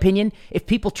honest, in my opinion, if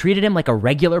people treated him like a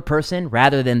regular person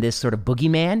rather than this sort of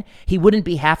boogeyman, he wouldn't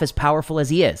be half as powerful as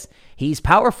he is. He's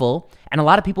powerful, and a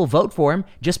lot of people vote for him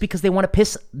just because they want to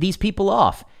piss these people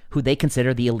off, who they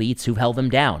consider the elites who've held them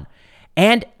down.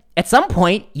 And at some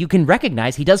point you can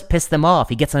recognize he does piss them off.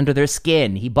 He gets under their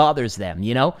skin. He bothers them,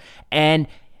 and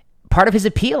part of his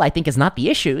appeal, I think, is not the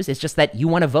issues. It's just that you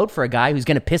want to vote for a guy who's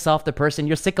going to piss off the person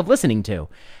you're sick of listening to.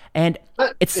 And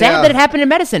it's sad that it happened in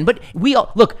medicine. But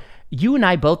look, you and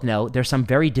I both know there's some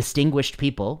very distinguished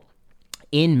people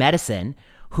in medicine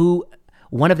who,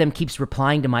 one of them keeps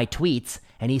replying to my tweets,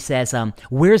 and he says,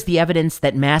 where's the evidence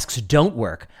that masks don't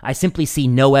work? I simply see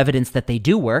no evidence that they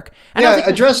do work. And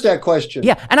address that question.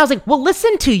 Yeah, and I was like, well,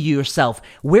 listen to yourself.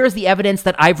 Where's the evidence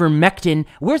that ivermectin,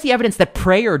 where's the evidence that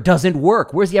prayer doesn't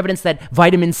work? Where's the evidence that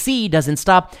vitamin C doesn't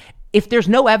stop? If there's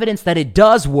no evidence that it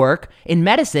does work in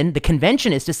medicine, the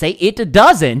convention is to say it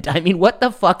doesn't. I mean, what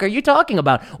the fuck are you talking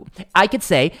about? I could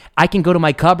say I can go to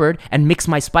my cupboard and mix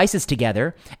my spices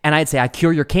together, and I'd say I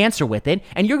cure your cancer with it,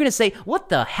 and you're going to say, what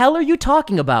the hell are you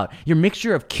talking about? Your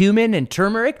mixture of cumin and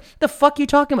turmeric? The fuck are you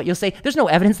talking about? You'll say, there's no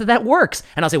evidence that works.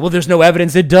 And I'll say, well, there's no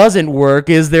evidence it doesn't work,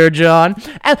 is there, John?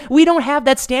 And we don't have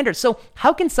that standard. So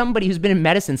how can somebody who's been in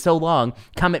medicine so long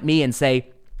come at me and say,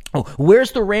 oh,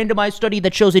 where's the randomized study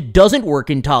that shows it doesn't work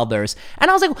in toddlers?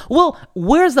 And I was like, well,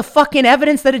 where's the fucking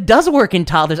evidence that it does work in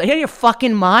toddlers? Are you out of your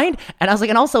fucking mind? And I was like,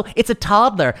 and also, it's a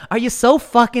toddler. Are you so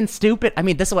fucking stupid? I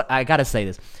mean, this is what I gotta say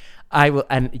this. I will,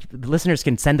 and the listeners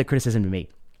can send the criticism to me.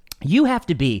 You have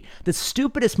to be the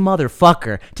stupidest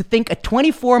motherfucker to think a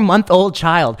 24-month-old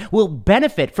child will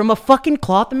benefit from a fucking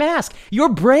cloth mask. Your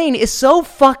brain is so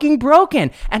fucking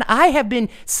broken. And I have been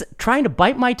trying to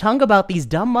bite my tongue about these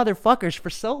dumb motherfuckers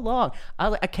for so long.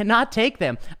 I cannot take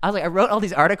them. I wrote all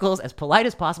these articles as polite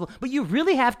as possible, but you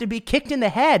really have to be kicked in the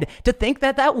head to think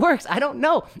that works. I don't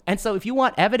know. And so if you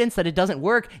want evidence that it doesn't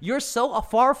work, you're so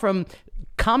far from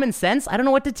common sense. I don't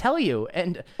know what to tell you.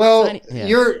 And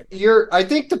you're I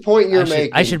think the point you're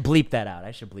making, I should bleep that out.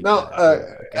 I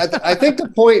think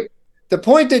the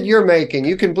point that you're making,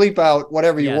 you can bleep out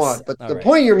whatever you want, but the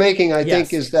point you're making, I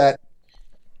think, is that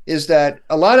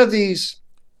a lot of these,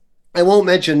 I won't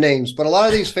mention names, but a lot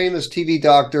of these famous TV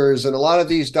doctors and a lot of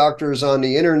these doctors on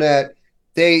the internet,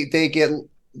 they get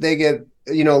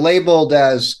labeled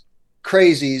as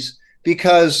crazies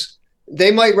because they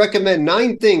might recommend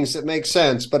 9 things that make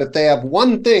sense, but if they have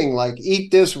one thing like eat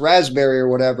this raspberry or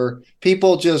whatever,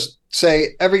 people just say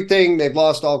everything, they've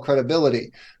lost all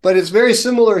credibility. But it's very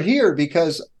similar here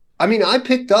because, I mean, I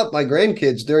picked up my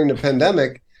grandkids during the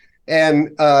pandemic, and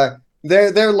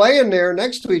they're laying there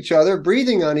next to each other,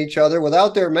 breathing on each other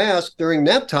without their mask during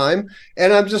nap time.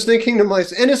 And I'm just thinking to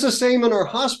myself, and it's the same in our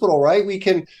hospital, right? We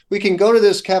can go to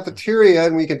this cafeteria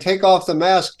and we can take off the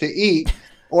mask to eat,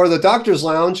 or the doctor's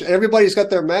lounge, and everybody's got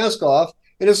their mask off,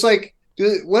 and it's like,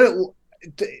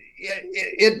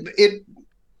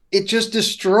 it just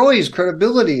destroys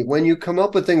credibility when you come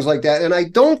up with things like that. And I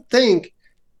don't think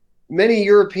many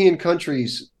European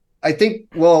countries,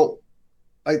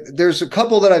 there's a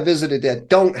couple that I visited that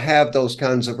don't have those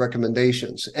kinds of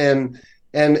recommendations, and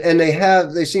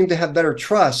they seem to have better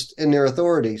trust in their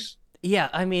authorities. Yeah,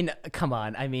 I mean, come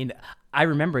on. I mean, I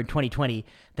remember in 2020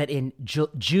 that in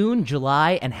June,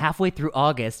 July, and halfway through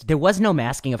August, there was no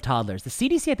masking of toddlers. The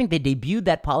CDC, I think they debuted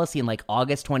that policy in like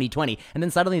August 2020, and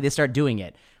then suddenly they start doing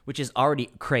it, which is already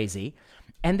crazy.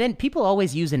 And then people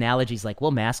always use analogies like,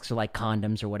 well, masks are like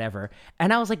condoms or whatever.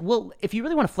 And I was like, well, if you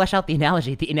really want to flesh out the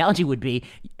analogy would be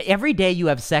every day you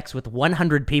have sex with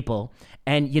 100 people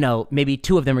and, maybe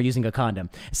 2 of them are using a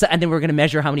condom. So, and then we're going to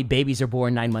measure how many babies are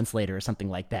born 9 months later or something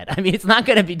like that. I mean, it's not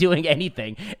going to be doing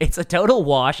anything. It's a total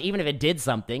wash, even if it did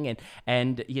something.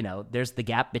 And there's the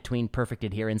gap between perfect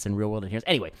adherence and real world adherence.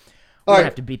 Anyway, we don't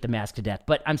have to beat the mask to death,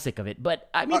 but I'm sick of it.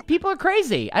 But I mean, people are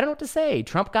crazy. I don't know what to say.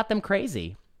 Trump got them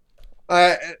crazy.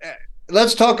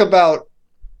 Let's talk about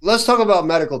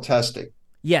medical testing.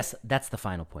 Yes, that's the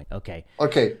final point. Okay.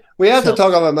 We have to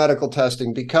talk about medical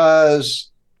testing because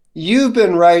you've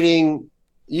been really,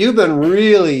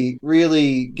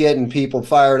 really getting people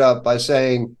fired up by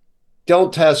saying,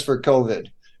 don't test for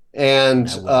COVID. And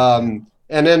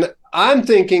then I'm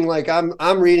thinking, like,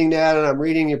 I'm reading that and I'm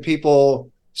reading your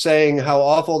people saying how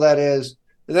awful that is.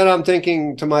 And then I'm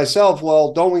thinking to myself,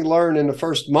 well, don't we learn in the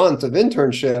first month of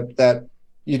internship that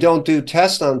you don't do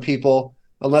tests on people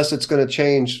unless it's going to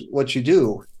change what you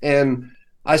do? And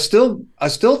I still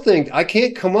think I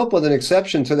can't come up with an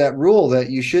exception to that rule that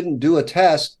you shouldn't do a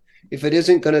test if it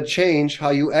isn't going to change how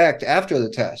you act after the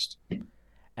test.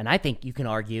 And I think you can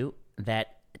argue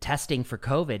that testing for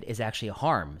COVID is actually a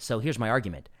harm. So here's my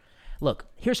argument. Look,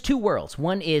 here's 2 worlds.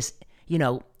 One is,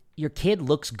 your kid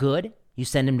looks good. You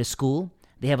send him to school.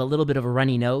 They have a little bit of a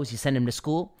runny nose. You send them to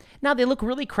school. Now they look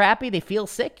really crappy. They feel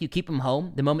sick. You keep them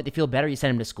home. The moment they feel better, you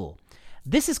send them to school.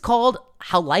 This is called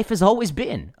how life has always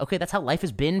been. Okay, that's how life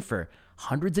has been for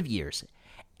hundreds of years.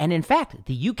 And in fact,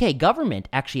 the UK government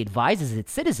actually advises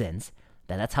its citizens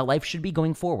that that's how life should be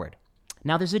going forward.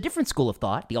 Now, there's a different school of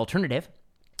thought, the alternative.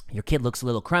 Your kid looks a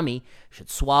little crummy, should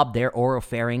swab their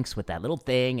oropharynx with that little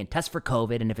thing and test for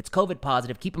COVID. And if it's COVID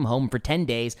positive, keep them home for 10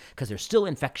 days because they're still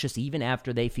infectious even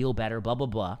after they feel better, blah, blah,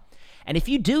 blah. And if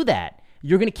you do that,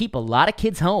 you're going to keep a lot of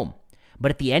kids home. But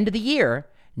at the end of the year,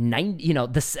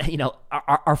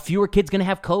 are fewer kids going to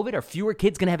have COVID? Are fewer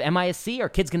kids going to have MISC? Are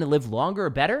kids going to live longer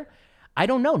or better? I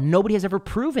don't know. Nobody has ever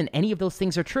proven any of those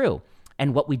things are true.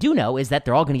 And what we do know is that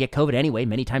they're all going to get COVID anyway,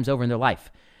 many times over in their life.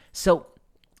 So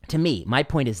to me, my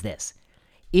point is this.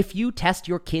 If you test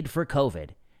your kid for COVID,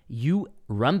 you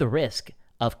run the risk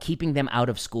of keeping them out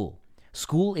of school.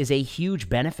 School is a huge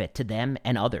benefit to them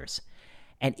and others.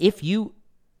 And if you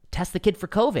test the kid for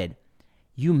COVID,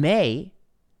 you may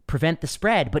prevent the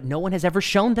spread, but no one has ever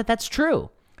shown that that's true.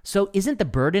 So isn't the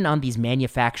burden on these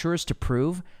manufacturers to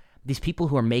prove, these people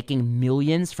who are making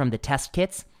millions from the test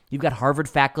kits? You've got Harvard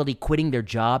faculty quitting their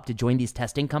job to join these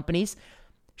testing companies.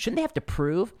 Shouldn't they have to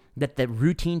prove that the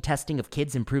routine testing of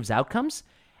kids improves outcomes?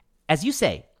 As you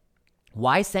say,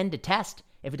 why send a test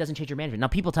if it doesn't change your management? Now,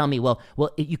 people tell me, well,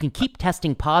 you can keep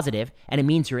testing positive and it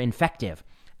means you're infective.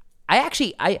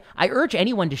 I urge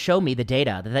anyone to show me the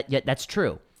data that's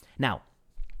true. Now,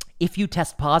 if you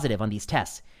test positive on these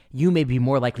tests, you may be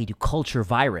more likely to culture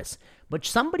virus. But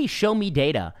somebody show me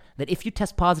data that if you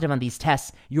test positive on these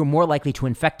tests, you're more likely to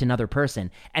infect another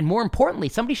person. And more importantly,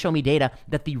 somebody show me data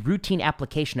that the routine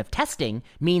application of testing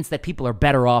means that people are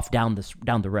better off down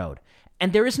the road.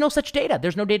 And there is no such data.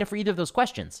 There's no data for either of those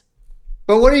questions.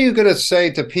 But what are you going to say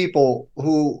to people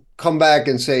who come back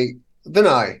and say,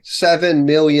 Vinay, 7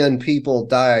 million people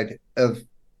died of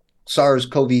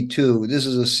SARS-CoV-2. This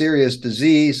is a serious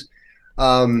disease.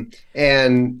 And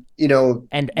we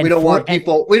don't want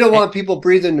people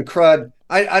breathing the crud.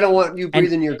 I don't want you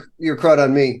breathing your crud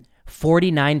on me.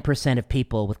 49% of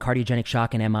people with cardiogenic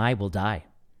shock and MI will die.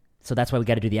 So that's why we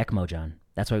got to do the ECMO, John.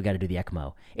 That's why we got to do the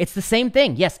ECMO. It's the same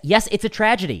thing. Yes, it's a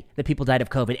tragedy that people died of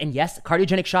COVID. And yes,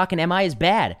 cardiogenic shock and MI is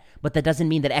bad, but that doesn't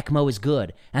mean that ECMO is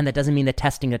good. And that doesn't mean that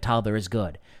testing a toddler is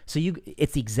good. So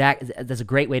that's a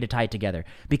great way to tie it together.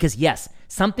 Because yes,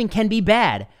 something can be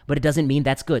bad, but it doesn't mean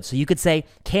that's good. So you could say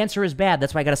cancer is bad.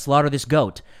 That's why I got to slaughter this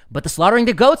goat. But the slaughtering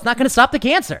the goat's not going to stop the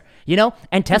cancer,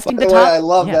 and testing the toddler. I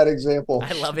love that example.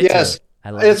 I love it yes. too.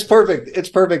 It's perfect. It's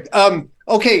perfect.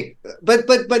 Okay,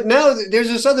 but now there's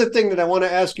this other thing that I want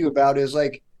to ask you about is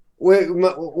like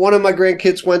one of my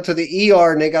grandkids went to the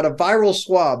ER and they got a viral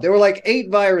swab. There were like 8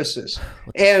 viruses,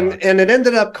 and it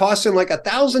ended up costing like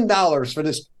 $1,000 for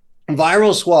this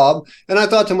viral swab. And I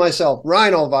thought to myself,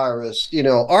 rhinovirus,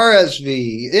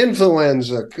 RSV,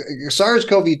 influenza,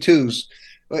 SARS-CoV-2s,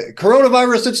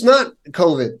 coronavirus. It's not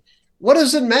COVID. What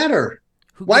does it matter?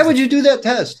 Why would you do that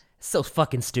test? So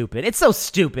fucking stupid. It's so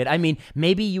stupid. I mean,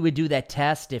 maybe you would do that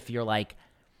test if you're like,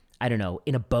 I don't know,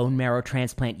 in a bone marrow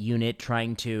transplant unit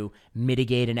trying to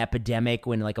mitigate an epidemic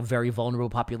when like a very vulnerable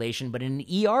population. But in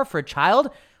an ER for a child,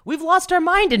 we've lost our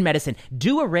mind in medicine.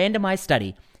 Do a randomized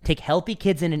study. Take healthy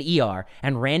kids in an ER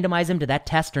and randomize them to that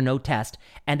test or no test,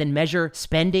 and then measure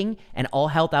spending and all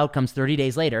health outcomes 30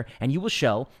 days later, and you will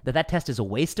show that that test is a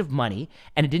waste of money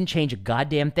and it didn't change a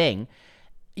goddamn thing.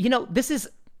 This is...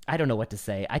 I don't know what to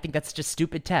say. I think that's just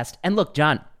stupid test. And look,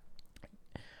 John,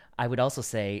 I would also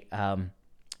say, how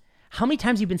many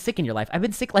times have you been sick in your life? I've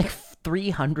been sick like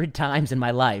 300 times in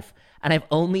my life, and I've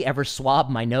only ever swabbed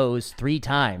my nose 3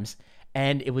 times,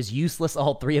 and it was useless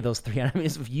all 3 of those 3. I mean,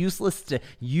 it's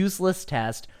useless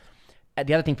test.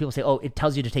 The other thing people say, it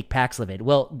tells you to take Paxlovid.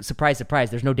 Well, surprise,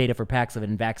 surprise, there's no data for Paxlovid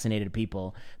in vaccinated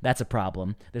people. That's a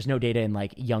problem. There's no data in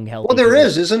like young, healthy people. Well, there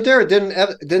is, isn't there? Didn't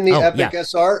the EPIC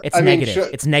SR? It's negative.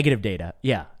 It's negative data.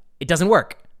 Yeah. It doesn't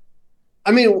work.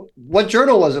 I mean, what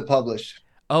journal was it published?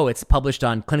 Oh, it's published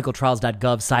on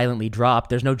clinicaltrials.gov, silently dropped.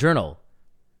 There's no journal.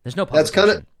 There's no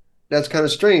publication. That's kind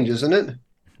of strange, isn't it?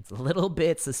 It's a little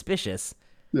bit suspicious.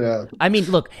 Yeah. I mean,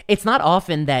 look, it's not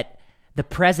often that the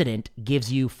president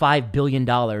gives you $5 billion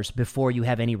before you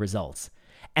have any results.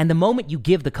 And the moment you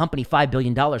give the company $5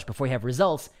 billion before you have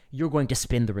results, you're going to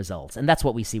spin the results. And that's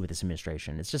what we see with this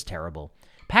administration. It's just terrible.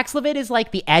 Paxlovid is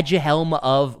like the Aduhelm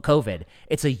of COVID.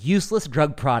 It's a useless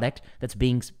drug product that's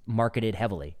being marketed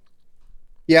heavily.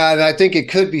 Yeah, and I think it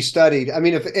could be studied. I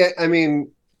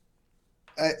mean,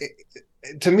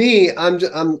 to me,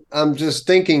 I'm just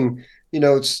thinking,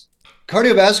 it's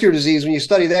cardiovascular disease. When you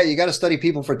study that, you got to study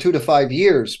people for 2 to 5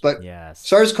 years. But yes.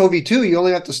 SARS-CoV-2, you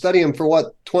only have to study them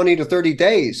for 20 to 30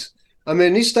 days. I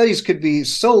mean, these studies could be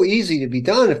so easy to be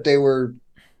done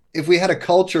if we had a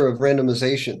culture of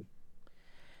randomization.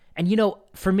 And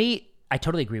for me, I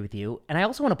totally agree with you. And I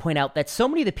also want to point out that so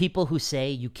many of the people who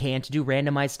say you can't do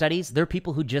randomized studies, they're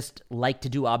people who just like to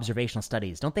do observational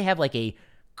studies. Don't they have like a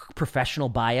professional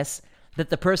bias that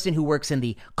the person who works in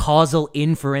the causal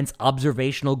inference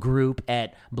observational group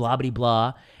at blah, blah,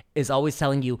 blah is always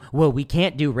telling you, well, we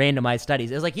can't do randomized studies.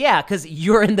 It's like, yeah, because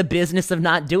you're in the business of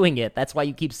not doing it. That's why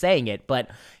you keep saying it. But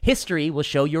history will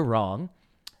show you're wrong.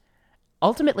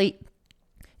 Ultimately,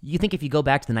 you think if you go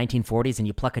back to the 1940s and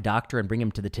you pluck a doctor and bring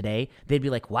him to the today, they'd be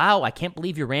like, wow, I can't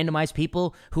believe you randomized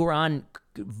people who are on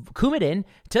Coumadin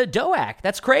to DOAC.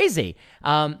 That's crazy.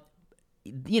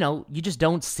 You just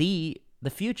don't see the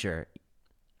future.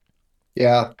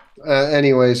 Yeah.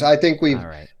 Anyways, I think we've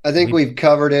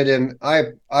covered it, and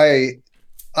I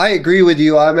agree with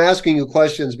you. I'm asking you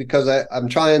questions because I'm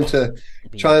trying to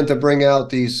bring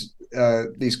out these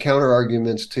counter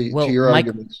arguments to your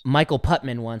arguments. Michael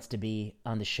Putman wants to be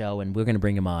on the show, and we're going to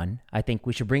bring him on. I think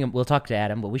we should bring him. We'll talk to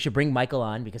Adam, but we should bring Michael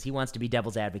on because he wants to be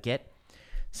devil's advocate,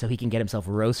 so he can get himself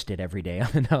roasted every day.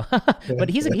 But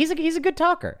he's a good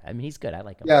talker. I mean, he's good. I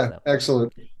like him. Yeah, so.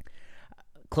 Excellent.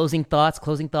 Closing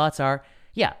thoughts are,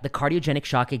 the cardiogenic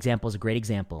shock example is a great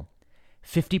example.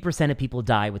 50% of people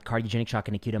die with cardiogenic shock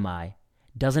and acute MI.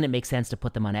 Doesn't it make sense to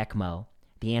put them on ECMO?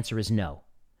 The answer is no.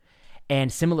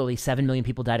 And similarly, 7 million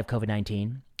people died of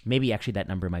COVID-19. Maybe actually that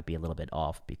number might be a little bit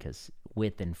off because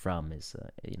with and from is,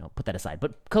 put that aside.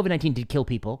 But COVID-19 did kill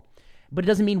people, but it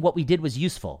doesn't mean what we did was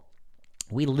useful.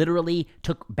 We literally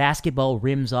took basketball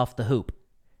rims off the hoop,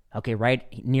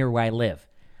 right near where I live.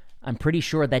 I'm pretty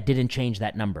sure that didn't change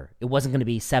that number. It wasn't going to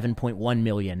be 7.1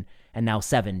 million and now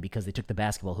 7 because they took the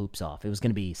basketball hoops off. It was going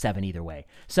to be 7 either way.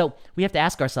 So we have to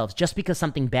ask ourselves, just because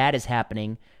something bad is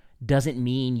happening doesn't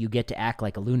mean you get to act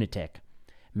like a lunatic.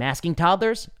 Masking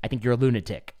toddlers? I think you're a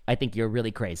lunatic. I think you're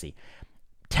really crazy.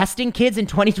 Testing kids in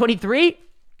 2023?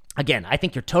 Again, I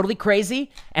think you're totally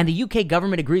crazy, and the UK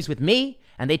government agrees with me,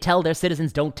 and they tell their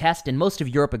citizens don't test, and most of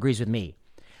Europe agrees with me.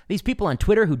 These people on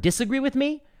Twitter who disagree with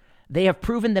me, they have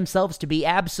proven themselves to be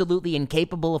absolutely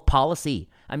incapable of policy.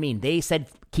 I mean, they said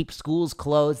keep schools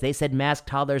closed. They said mask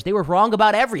toddlers. They were wrong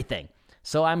about everything.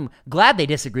 So I'm glad they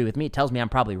disagree with me. It tells me I'm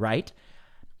probably right.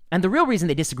 And the real reason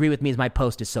they disagree with me is my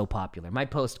post is so popular. My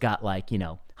post got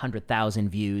 100,000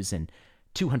 views and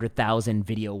 200,000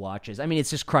 video watches. I mean, it's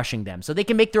just crushing them. So they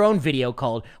can make their own video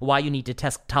called Why You Need to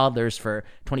Test Toddlers for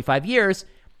 25 Years.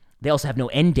 They also have no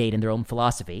end date in their own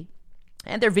philosophy.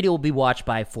 And their video will be watched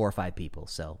by 4 or 5 people.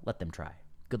 So let them try.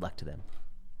 Good luck to them.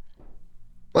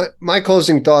 My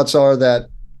closing thoughts are that,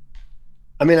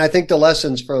 I think the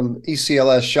lessons from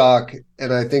ECLS shock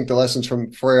and I think the lessons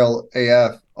from frail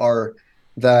AF are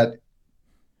that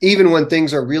even when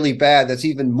things are really bad, that's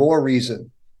even more reason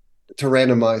to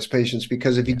randomize patients,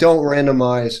 because if you don't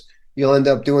randomize, you'll end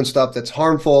up doing stuff that's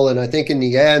harmful. And I think in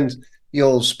the end,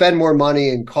 you'll spend more money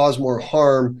and cause more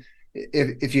harm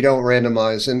if you don't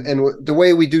randomize. And the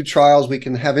way we do trials, we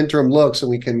can have interim looks, and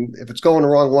we can, if it's going the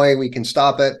wrong way, we can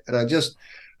stop it. And I just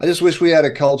wish we had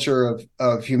a culture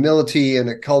of humility and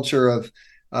a culture of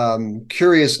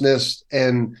curiousness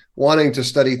and wanting to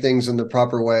study things in the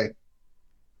proper way.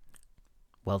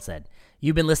 Well said.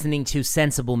 You've been listening to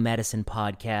Sensible Medicine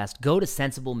Podcast. Go to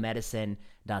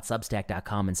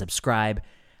sensiblemedicine.substack.com and subscribe.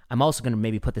 I'm also going to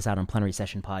maybe put this out on Plenary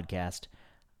Session Podcast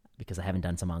because I haven't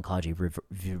done some oncology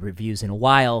reviews in a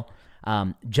while.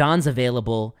 John's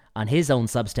available on his own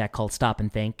Substack called Stop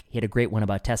and Think. He had a great one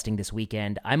about testing this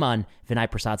weekend. I'm on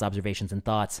Vinay Prasad's Observations and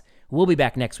Thoughts. We'll be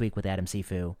back next week with Adam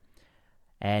Sifu.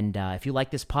 And if you like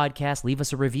this podcast, leave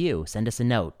us a review. Send us a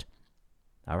note.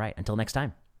 All right, until next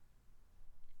time.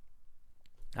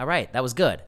 All right, that was good.